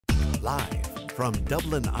Live from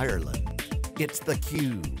Dublin, Ireland, it's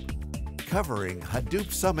theCUBE, covering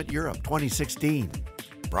Hadoop Summit Europe 2016.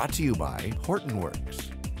 Brought to you by Hortonworks.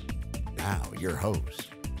 Now, your host,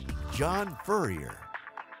 John Furrier.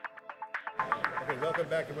 Okay, welcome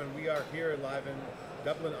back everyone. We are here live in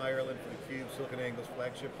Dublin, Ireland for theCUBE, SiliconANGLE's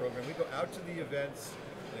flagship program. We go out to the events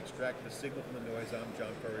and extract the signal from the noise. I'm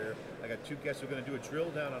John Furrier. I got two guests who are going to do a drill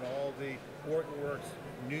down on all the Hortonworks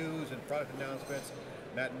news and product announcements.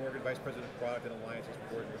 Matt Morgan, Vice President of Product and Alliances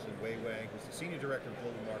for Hortonworks, and Wei Wang, who's the Senior Director of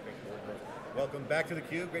Global Marketing for Hortonworks. Welcome back to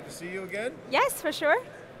theCUBE, great to see you again. Yes, for sure.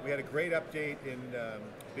 We had a great update in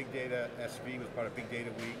Big Data SV, was part of Big Data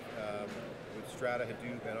Week, with Strata,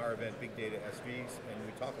 Hadoop, and our event, Big Data SVs, and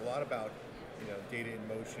we talk a lot about data in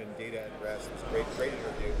motion, data at rest. It was a great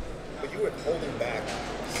interview. But you were holding back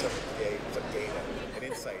some data and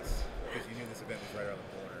insights because you knew this event was right around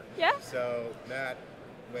the corner. Yeah. So Matt,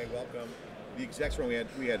 Wei, welcome. The execs were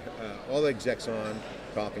we had all the execs on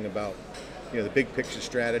talking about the big picture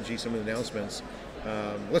strategy, some of the announcements.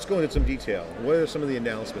 Let's go into some detail. What are some of the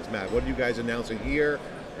announcements, Matt? What are you guys announcing here?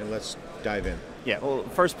 And let's dive in. Yeah, well,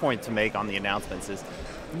 first point to make on the announcements is,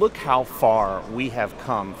 look how far we have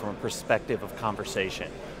come from a perspective of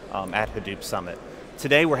conversation at Hadoop Summit.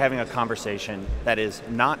 Today we're having a conversation that is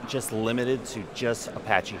not just limited to just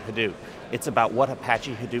Apache Hadoop. It's about what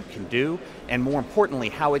Apache Hadoop can do, and more importantly,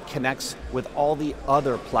 how it connects with all the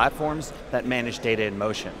other platforms that manage data in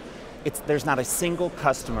motion. There's not a single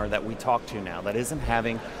customer that we talk to now that isn't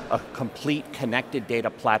having a complete connected data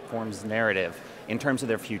platforms narrative in terms of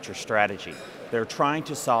their future strategy. They're trying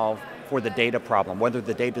to solve for the data problem, whether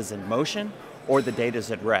the data is in motion or the data is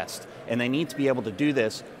at rest. And they need to be able to do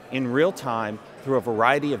this in real time through a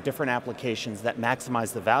variety of different applications that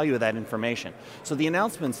maximize the value of that information. So the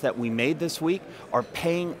announcements that we made this week are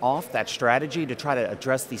paying off that strategy to try to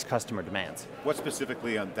address these customer demands. What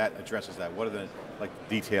specifically on that addresses that? What are the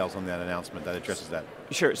details on that announcement that addresses that?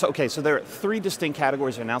 Sure, so there are three distinct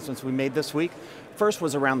categories of announcements we made this week. First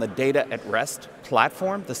was around the data at rest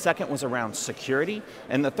platform, the second was around security,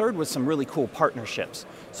 and the third was some really cool partnerships.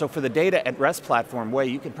 So for the data at rest platform, Wei,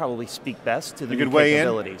 you could probably speak best to the new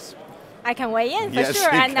capabilities. I can weigh in, for yes,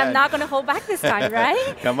 sure, and can. I'm not going to hold back this time,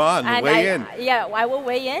 right? Come on, weigh in. Yeah, I will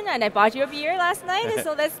weigh in, and I bought you a beer last night,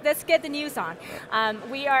 so let's get the news on.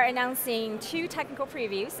 We are announcing two technical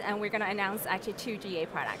previews, and we're going to announce actually two GA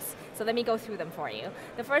products. So let me go through them for you.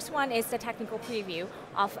 The first one is the technical preview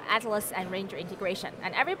of Atlas and Ranger integration.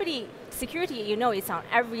 And everybody, security, is on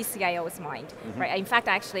every CIO's mind, right? In fact,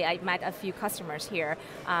 actually, I met a few customers here.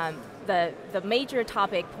 The major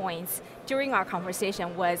topic points during our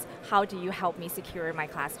conversation was, how do you help me secure my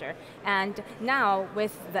cluster? And now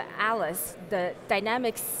with the Atlas, the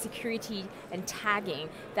dynamic security and tagging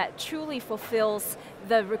that truly fulfills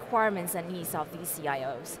the requirements and needs of these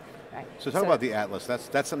CIOs. Right. So talk about the Atlas.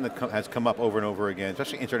 That's something that has come up over and over again,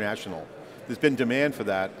 especially international. There's been demand for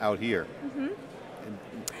that out here.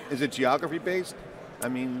 Is it geography based? I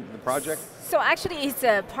mean, the project? So actually it's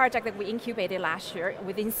a project that we incubated last year.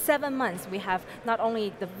 Within 7 months, we have not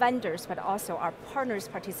only the vendors, but also our partners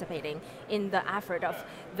participating in the effort of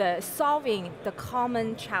solving the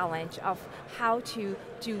common challenge of how to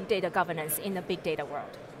do data governance in the big data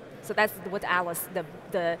world. So that's what Atlas,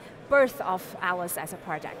 the birth of Atlas as a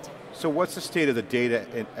project. So what's the state of the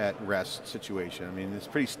data at rest situation? I mean, it's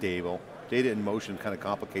pretty stable. Data in motion kind of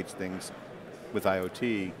complicates things with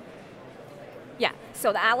IoT. Yeah,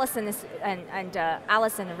 so the Atlas and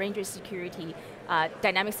Atlas and the Ranger security,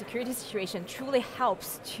 dynamic security situation truly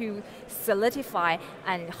helps to solidify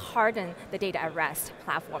and harden the data at rest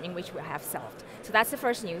platform in which we have solved. So that's the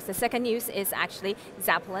first news. The second news is actually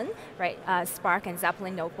Zeppelin, right? Spark and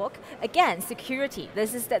Zeppelin notebook. Again, security.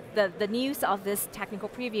 This is the news of this technical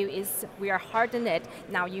preview is we are hardened it.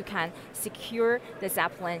 Now you can secure the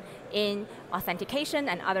Zeppelin in authentication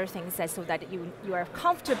and other things so that you are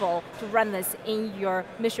comfortable to run this in your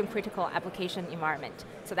mission critical application environment.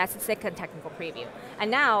 So that's the second technical preview. And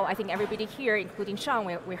now I think everybody here, including Sean,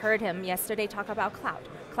 we heard him yesterday talk about cloud.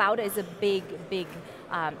 Cloud is a big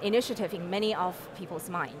initiative in many of people's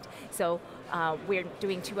mind. So we're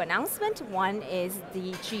doing two announcements. One is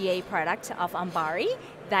the GA product of Ambari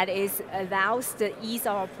that allows the ease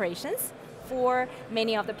of operations for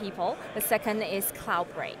many of the people. The second is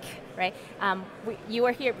CloudBreak, right? You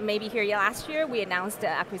were here, maybe here last year, we announced the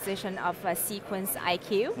acquisition of Sequence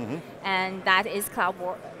IQ, and that is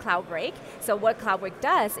CloudBreak. So what CloudBreak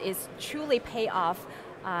does is truly pay off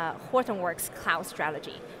Hortonworks cloud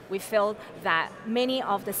strategy. We feel that many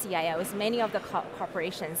of the CIOs, many of the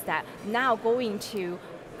corporations that now going to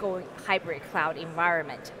going hybrid cloud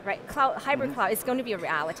environment, right? Hybrid cloud is going to be a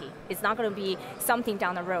reality. It's not going to be something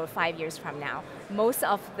down the road 5 years from now. Most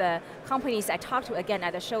of the companies I talk to, again,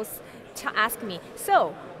 at the shows, ask me,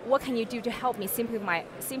 so, what can you do to help me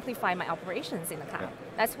simplify my operations in the cloud?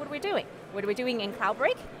 That's what we're doing. What we're doing in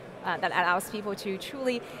Cloudbreak, that allows people to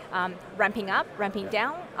truly ramping up, ramping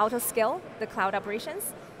down, auto-scale the cloud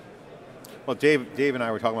operations. Well, Dave and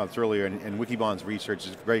I were talking about this earlier, and Wikibon's research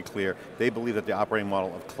is very clear. They believe that the operating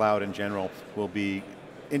model of cloud in general will be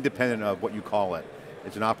independent of what you call it.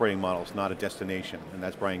 It's an operating model, it's not a destination, and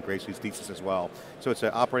that's Brian Gracely's thesis as well. So it's an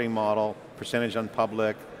operating model, percentage on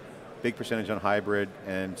public, big percentage on hybrid,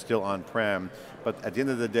 and still on-prem. But at the end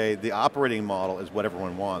of the day, the operating model is what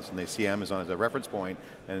everyone wants, and they see Amazon as a reference point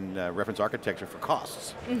and reference architecture for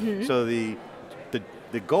costs. So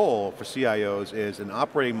the goal for CIOs is an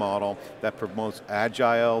operating model that promotes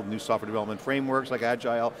agile, new software development frameworks like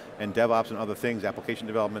agile, and DevOps and other things, application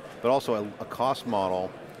development, but also a cost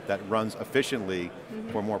model that runs efficiently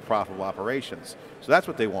for more profitable operations. So that's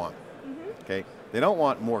what they want, okay? They don't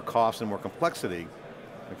want more cost and more complexity,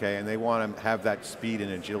 okay, and they want to have that speed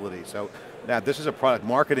and agility. So now this is a product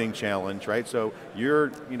marketing challenge, right? So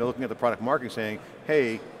you're looking at the product marketing saying,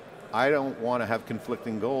 hey, I don't want to have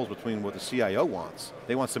conflicting goals between what the CIO wants.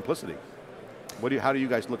 They want simplicity. How do you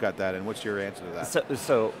guys look at that, and what's your answer to that?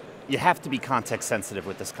 So you have to be context sensitive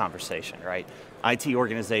with this conversation, right? IT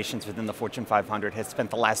organizations within the Fortune 500 have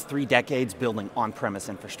spent the last 3 decades building on-premise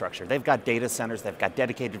infrastructure. They've got data centers, they've got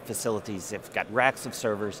dedicated facilities, they've got racks of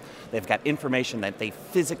servers, they've got information that they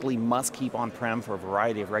physically must keep on-prem for a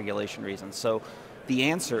variety of regulation reasons. So the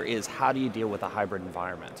answer is, how do you deal with a hybrid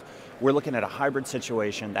environment? We're looking at a hybrid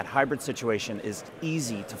situation. That hybrid situation is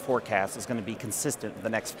easy to forecast, is going to be consistent for the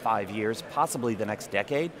next 5 years, possibly the next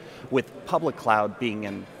decade, with public cloud being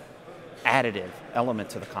an additive element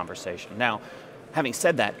to the conversation. Now, having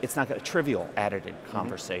said that, it's not a trivial additive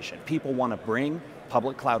conversation. People want to bring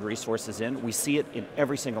public cloud resources in. We see it in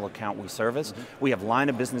every single account we service. We have line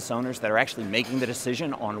of business owners that are actually making the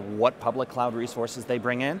decision on what public cloud resources they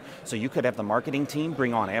bring in. So you could have the marketing team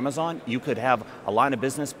bring on Amazon, you could have a line of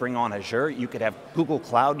business bring on Azure, you could have Google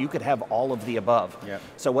Cloud, you could have all of the above.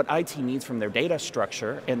 So what IT needs from their data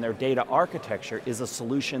structure and their data architecture is a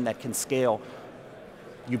solution that can scale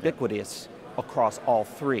ubiquitous across all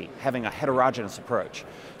three, having a heterogeneous approach.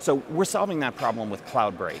 So we're solving that problem with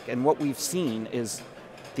Cloudbreak, and what we've seen is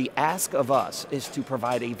the ask of us is to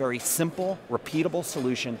provide a very simple, repeatable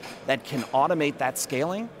solution that can automate that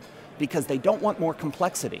scaling, because they don't want more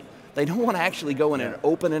complexity. They don't want to actually go in and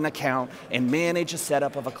open an account and manage a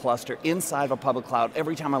setup of a cluster inside of a public cloud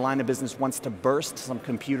every time a line of business wants to burst some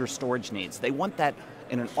computer storage needs. They want that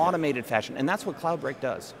in an automated fashion, and that's what Cloudbreak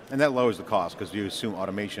does. And that lowers the cost, because you assume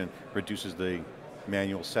automation reduces the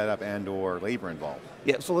manual setup and or labor involved.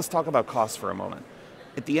 Yeah, so let's talk about cost for a moment.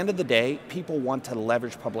 At the end of the day, people want to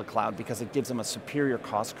leverage public cloud because it gives them a superior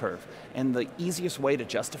cost curve. And the easiest way to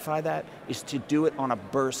justify that is to do it on a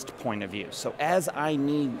burst point of view. So as I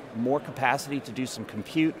need more capacity to do some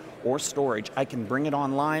compute or storage, I can bring it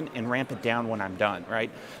online and ramp it down when I'm done,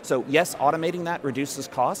 right? So yes, automating that reduces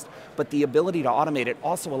cost, but the ability to automate it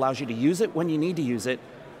also allows you to use it when you need to use it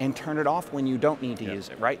and turn it off when you don't need to use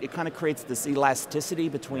it, right? It kind of creates this elasticity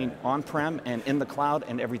between on-prem and in the cloud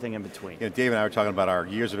and everything in between. Dave and I were talking about our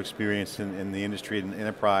years of experience in the industry and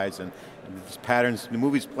enterprise, and these patterns, the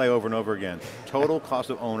movies play over and over again. Total cost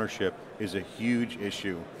of ownership is a huge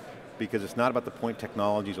issue, because it's not about the point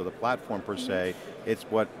technologies or the platform per se, it's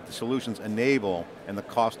what the solutions enable and the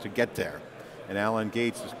cost to get there. And Alan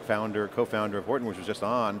Gates, co-founder of Hortonworks, was just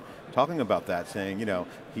on talking about that, saying,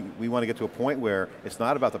 we want to get to a point where it's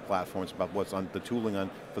not about the platform, it's about what's on the tooling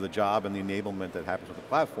for the job and the enablement that happens with the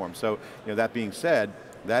platform. So, that being said,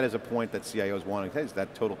 that is a point that CIOs want to take, is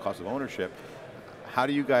that total cost of ownership. How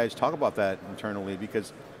do you guys talk about that internally?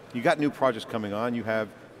 Because you got new projects coming on, you have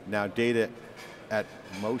now data at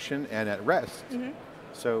motion and at rest.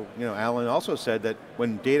 So, Alan also said that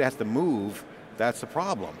when data has to move, that's the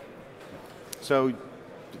problem. So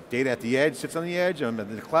data at the edge sits on the edge, and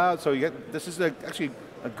in the cloud, so this is actually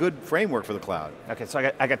a good framework for the cloud. Okay,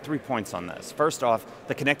 so I got 3 points on this. First off,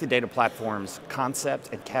 the connected data platforms concept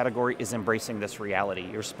and category is embracing this reality.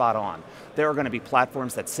 You're spot on. There are going to be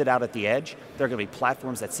platforms that sit out at the edge, there are going to be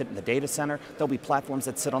platforms that sit in the data center, there'll be platforms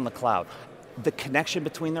that sit on the cloud. The connection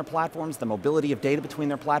between their platforms, the mobility of data between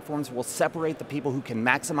their platforms will separate the people who can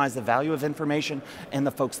maximize the value of information and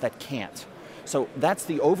the folks that can't. So that's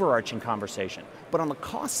the overarching conversation. But on the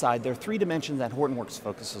cost side, there are 3 dimensions that Hortonworks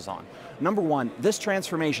focuses on. Number 1, this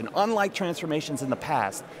transformation, unlike transformations in the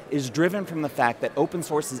past, is driven from the fact that open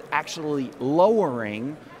source is actually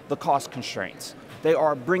lowering the cost constraints. They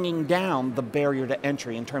are bringing down the barrier to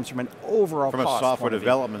entry in terms of an overall From cost a software point of view.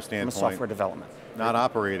 development standpoint. From a software development. Not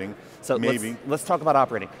operating, So maybe. let's talk about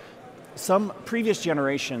operating. Some previous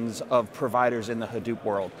generations of providers in the Hadoop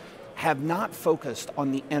world have not focused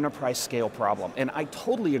on the enterprise scale problem. And I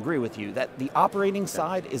totally agree with you that the operating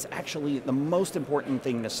side is actually the most important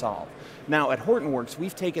thing to solve. Now at Hortonworks,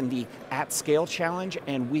 we've taken the at scale challenge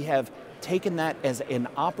and we have taken that as an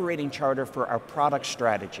operating charter for our product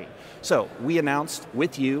strategy. So we announced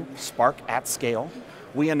with you Spark at scale.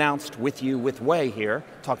 We announced with you, with Wei here,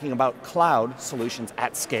 talking about cloud solutions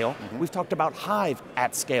at scale. We've talked about Hive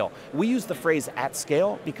at scale. We use the phrase at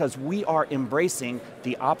scale because we are embracing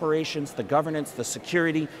the operations, the governance, the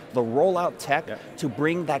security, the rollout tech to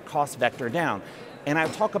bring that cost vector down. And I'll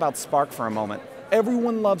talk about Spark for a moment.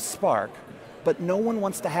 Everyone loves Spark, but no one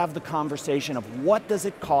wants to have the conversation of what does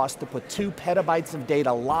it cost to put 2 petabytes of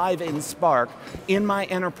data live in Spark in my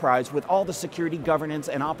enterprise with all the security, governance,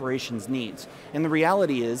 and operations needs. And the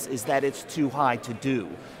reality is that it's too high to do.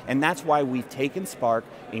 And that's why we've taken Spark,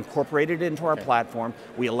 incorporated it into our platform,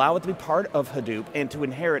 we allow it to be part of Hadoop, and to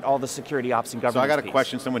inherit all the security ops and governance So I got a piece.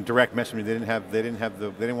 question, someone direct messaged me, they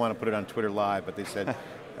didn't want to put it on Twitter Live, but they said,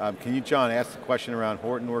 can you, John, ask the question around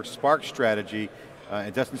Hortonworks Spark strategy?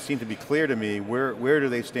 It doesn't seem to be clear to me, where do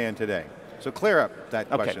they stand today? So clear up that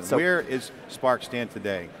question. So where is Spark stand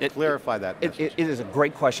today? Clarify that message. It is a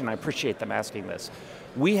great question, I appreciate them asking this.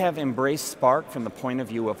 We have embraced Spark from the point of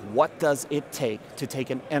view of what does it take to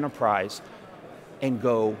take an enterprise and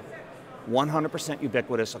go 100%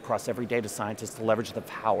 ubiquitous across every data scientist to leverage the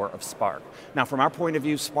power of Spark. Now from our point of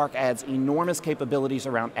view, Spark adds enormous capabilities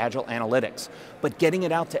around agile analytics, but getting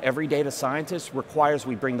it out to every data scientist requires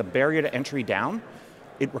we bring the barrier to entry down.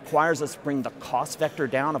 It requires us to bring the cost vector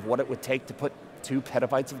down of what it would take to put 2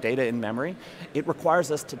 petabytes of data in memory. It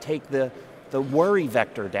requires us to take the worry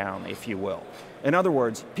vector down, if you will. In other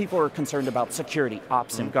words, people are concerned about security,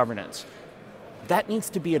 ops, and governance. That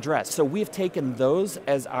needs to be addressed. So we've taken those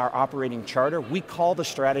as our operating charter. We call the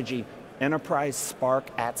strategy Enterprise Spark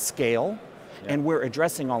at Scale, and we're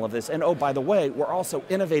addressing all of this. And oh, by the way, we're also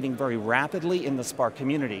innovating very rapidly in the Spark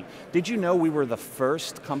community. Did you know we were the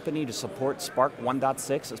first company to support Spark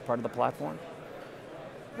 1.6 as part of the platform?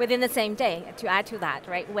 Within the same day, to add to that,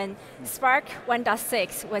 right? When Spark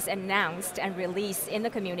 1.6 was announced and released in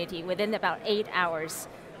the community, within about 8 hours,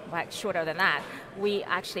 like shorter than that, we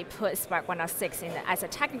actually put Spark 1.6 in as a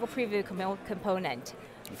technical preview component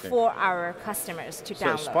for our customers to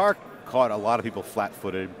download. So Spark caught a lot of people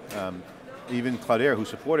flat-footed. Even Cloudera, who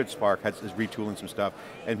supported Spark, is retooling some stuff.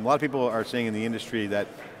 And a lot of people are saying in the industry that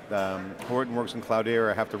Hortonworks and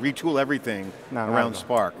Cloudera have to retool everything around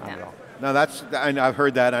Spark. Now that's, I've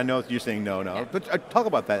heard that, I know you're saying no. Yeah. But talk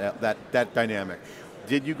about that dynamic.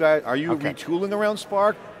 Did you guys, are you retooling around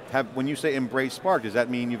Spark? When you say embrace Spark, does that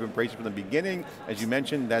mean you've embraced it from the beginning? As you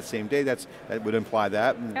mentioned, that same day, that would imply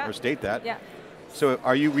that, or state that. Yeah. So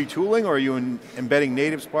are you retooling, or are you embedding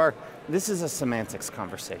native Spark? This is a semantics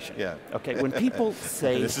conversation. Yeah. Okay, when people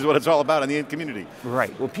say... This is what it's all about in the community.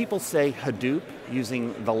 Right, when people say Hadoop,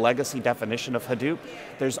 using the legacy definition of Hadoop,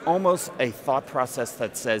 there's almost a thought process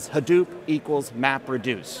that says Hadoop equals map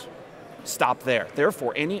reduce. Stop there.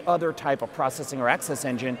 Therefore, any other type of processing or access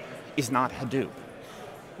engine is not Hadoop.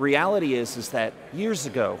 Reality is that years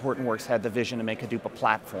ago, Hortonworks had the vision to make Hadoop a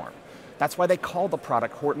platform. That's why they call the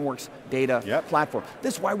product Hortonworks Data Platform.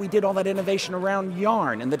 This is why we did all that innovation around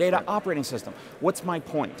Yarn and the data operating system. What's my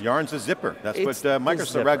point? Yarn's a zipper. That's what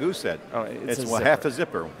Microsoft Raghu said. Oh, it's half a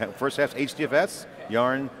zipper. First half's HDFS,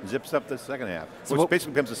 Yarn zips up the second half. So it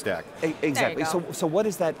basically becomes a stack. Exactly. So what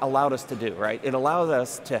has that allowed us to do, right? It allowed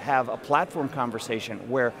us to have a platform conversation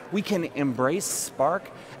where we can embrace Spark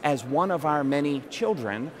as one of our many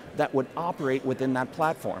children that would operate within that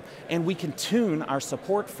platform. And we can tune our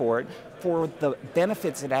support for it for the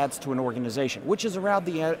benefits it adds to an organization, which is around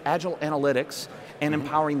the agile analytics and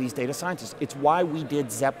empowering these data scientists. It's why we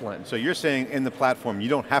did Zeppelin. So you're saying in the platform, you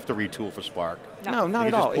don't have to retool for Spark. No, not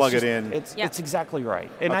at all. Just plug it in. It's exactly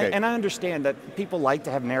right. And, I understand that people like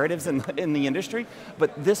to have narratives in the industry,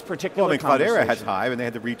 but this particular Cloudera has Hive, and they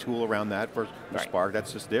had to retool around that for Spark.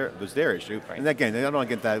 That's just was their issue. Right. And again, I don't want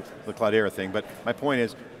to get the Cloudera thing, but my point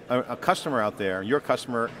is, a customer out there, your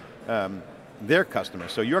customer, their customer.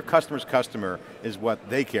 So your customer's customer is what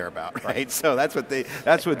they care about, right? So that's what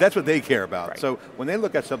they care about. Right. So when they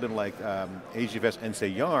look at something like HDFS and say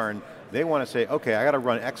Yarn, they want to say, okay, I got to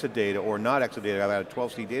run Exadata or not Exadata. I got a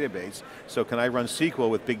 12C database. So can I run SQL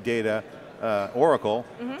with big data, Oracle,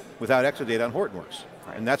 without Exadata on Hortonworks?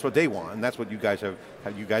 Right. And that's what they want, and that's what you guys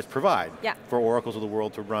you guys provide for Oracles of the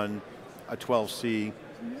world to run a 12C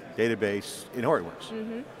database in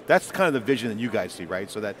Hortonworks. That's kind of the vision that you guys see, right?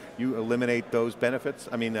 So that you eliminate those benefits,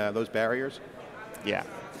 those barriers? Yeah.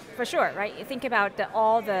 For sure, right? You think about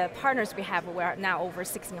all the partners we have. We're now over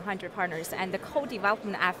 1,600 partners, and the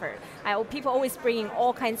co-development effort. People always bringing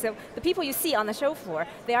all kinds of, the people you see on the show floor,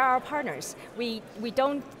 they are our partners. We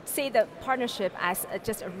don't say the partnership as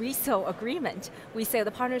just a resale agreement. We say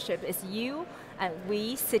the partnership is you, and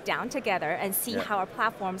we sit down together and see how our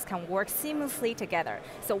platforms can work seamlessly together.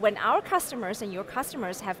 So when our customers and your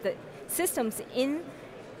customers have the systems in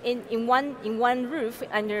one roof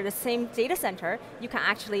under the same data center, you can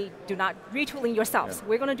actually do not retooling yourselves.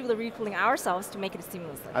 We're going to do the retooling ourselves to make it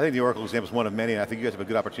seamlessly. I think the Oracle example is one of many, and I think you guys have a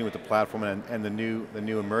good opportunity with the platform and the new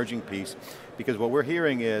emerging piece, because what we're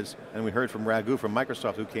hearing is, and we heard from Raghu from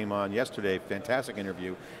Microsoft who came on yesterday, fantastic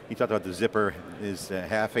interview, he talked about the zipper is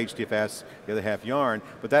half HDFS, the other half Yarn,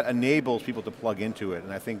 but that enables people to plug into it,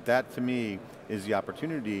 and I think that to me is the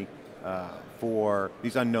opportunity for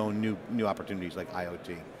these unknown new opportunities like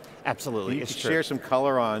IoT. Absolutely, Can you share some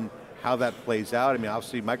color on how that plays out? I mean,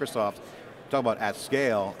 obviously Microsoft, talk about at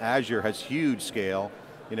scale, Azure has huge scale,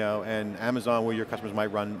 and Amazon where your customers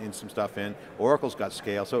might run in some stuff in, Oracle's got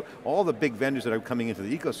scale, so all the big vendors that are coming into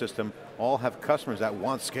the ecosystem all have customers that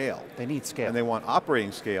want scale. They need scale. And they want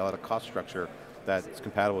operating scale at a cost structure that's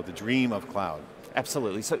compatible with the dream of cloud.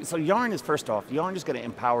 Absolutely, so Yarn is first off, Yarn is going to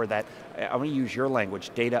empower that, I'm going to use your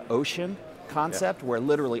language, data ocean concept, where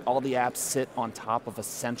literally all the apps sit on top of a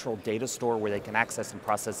central data store where they can access and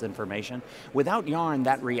process information. Without Yarn,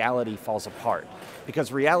 that reality falls apart.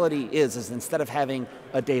 Because reality is instead of having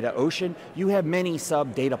a data ocean, you have many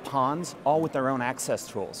sub-data ponds, all with their own access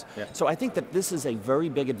tools. So I think that this is a very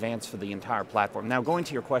big advance for the entire platform. Now going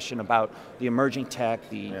to your question about the emerging tech,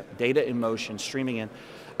 the data in motion, streaming in,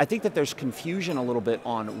 I think that there's confusion a little bit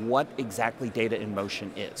on what exactly data in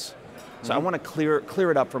motion is. So I want to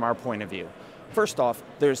clear it up from our point of view. First off,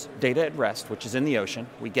 there's data at rest, which is in the ocean,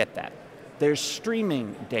 we get that. There's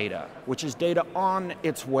streaming data, which is data on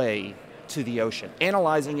its way to the ocean,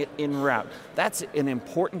 analyzing it en route. That's an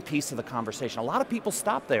important piece of the conversation. A lot of people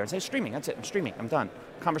stop there and say, streaming, that's it, I'm streaming, I'm done.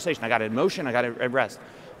 Conversation, I got it in motion, I got it at rest.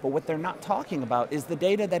 But what they're not talking about is the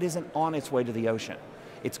data that isn't on its way to the ocean.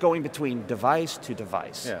 It's going between device to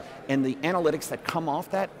device. And the analytics that come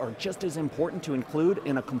off that are just as important to include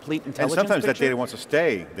in a complete intelligence And sometimes picture. that data wants to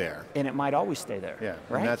stay there. And it might always stay there.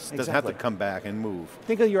 Right? And that doesn't have to come back and move.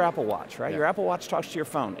 Think of your Apple Watch, right? Your Apple Watch talks to your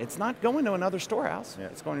phone. It's not going to another storehouse.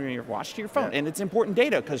 It's going to your watch to your phone. And it's important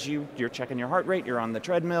data because you're checking your heart rate, you're on the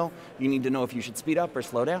treadmill, you need to know if you should speed up or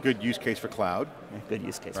slow down. Good use case for cloud. Good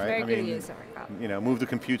use case. Very good use for cloud. Move the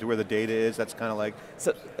compute to where the data is, that's kind of like...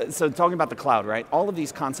 So talking about the cloud, right? All of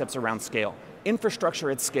these concepts around scale.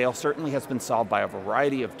 Infrastructure at scale certainly has been solved by a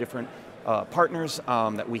variety of different partners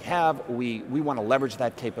that we have. We want to leverage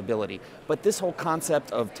that capability. But this whole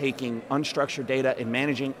concept of taking unstructured data and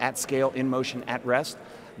managing at scale, in motion, at rest,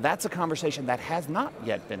 that's a conversation that has not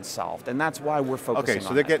yet been solved, and that's why we're focusing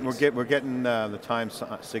on that. Okay, so we're getting the time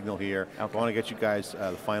signal here. I want to get you guys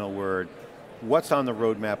the final word. What's on the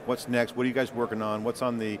roadmap? What's next? What are you guys working on? What's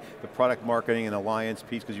on the product marketing and alliance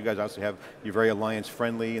piece? Because you guys obviously you're very alliance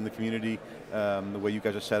friendly in the community, the way you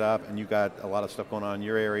guys are set up, and you got a lot of stuff going on in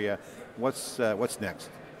your area. What's next?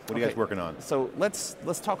 What are you guys working on? So let's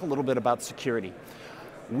talk a little bit about security.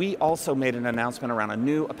 We also made an announcement around a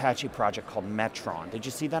new Apache project called Metron. Did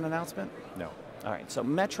you see that announcement? No. All right, so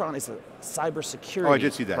Metron is a cybersecurity project. Oh, I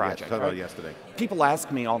did see that, yes, I talked about it yesterday. People ask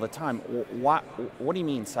me all the time, what do you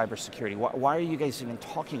mean cybersecurity? Why are you guys even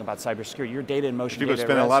talking about cybersecurity? Your data in motion, people are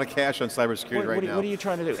spending a lot of cash on cybersecurity right now. What are you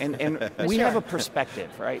trying to do? And we have a perspective,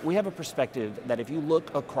 right? We have a perspective that if you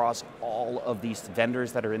look across all of these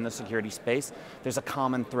vendors that are in the security space, there's a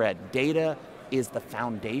common thread. Data is the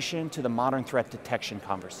foundation to the modern threat detection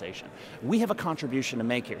conversation. We have a contribution to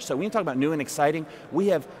make here. So when you talk about new and exciting, we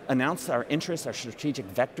have announced our interest, our strategic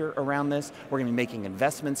vector around this. We're going to be making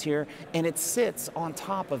investments here, and it sits on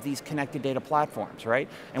top of these connected data platforms, right?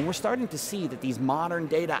 And we're starting to see that these modern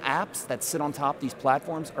data apps that sit on top of these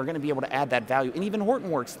platforms are going to be able to add that value. And even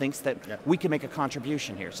Hortonworks thinks that we can make a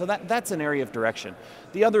contribution here. So that's an area of direction.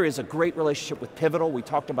 The other is a great relationship with Pivotal. We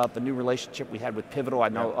talked about the new relationship we had with Pivotal. I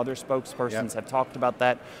know other spokespersons have talked about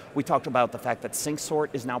that. We talked about the fact that SyncSort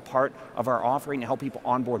is now part of our offering to help people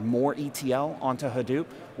onboard more ETL onto Hadoop.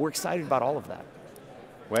 We're excited about all of that.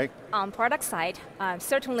 Wei? On product side,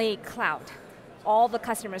 certainly cloud. All the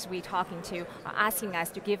customers we're talking to are asking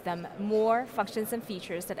us to give them more functions and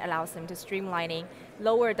features that allows them to streamlining,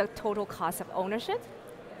 lower the total cost of ownership,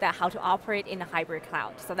 that how to operate in a hybrid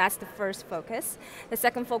cloud. So that's the first focus. The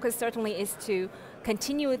second focus certainly is to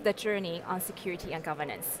continue the journey on security and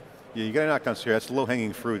governance. Yeah, you got to knock down here. That's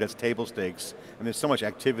low-hanging fruit. That's table stakes, and there's so much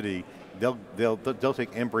activity. They'll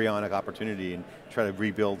take embryonic opportunity and try to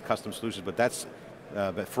rebuild custom solutions. But that's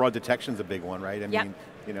but fraud detection's a big one, right? I mean,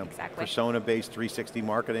 you know, exactly. persona-based 360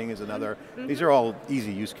 marketing is another. These are all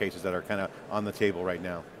easy use cases that are kind of on the table right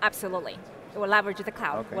now. Absolutely. We'll leverage the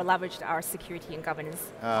cloud. We'll leverage our security and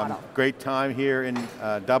governance model. Great time here in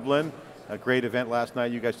Dublin. A great event last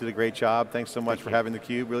night. You guys did a great job. Thanks so much for having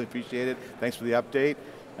theCUBE. Really appreciate it. Thanks for the update.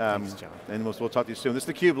 Thanks, John. And we'll talk to you soon. This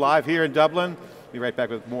is theCUBE live here in Dublin. We'll be right back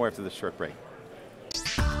with more after this short break.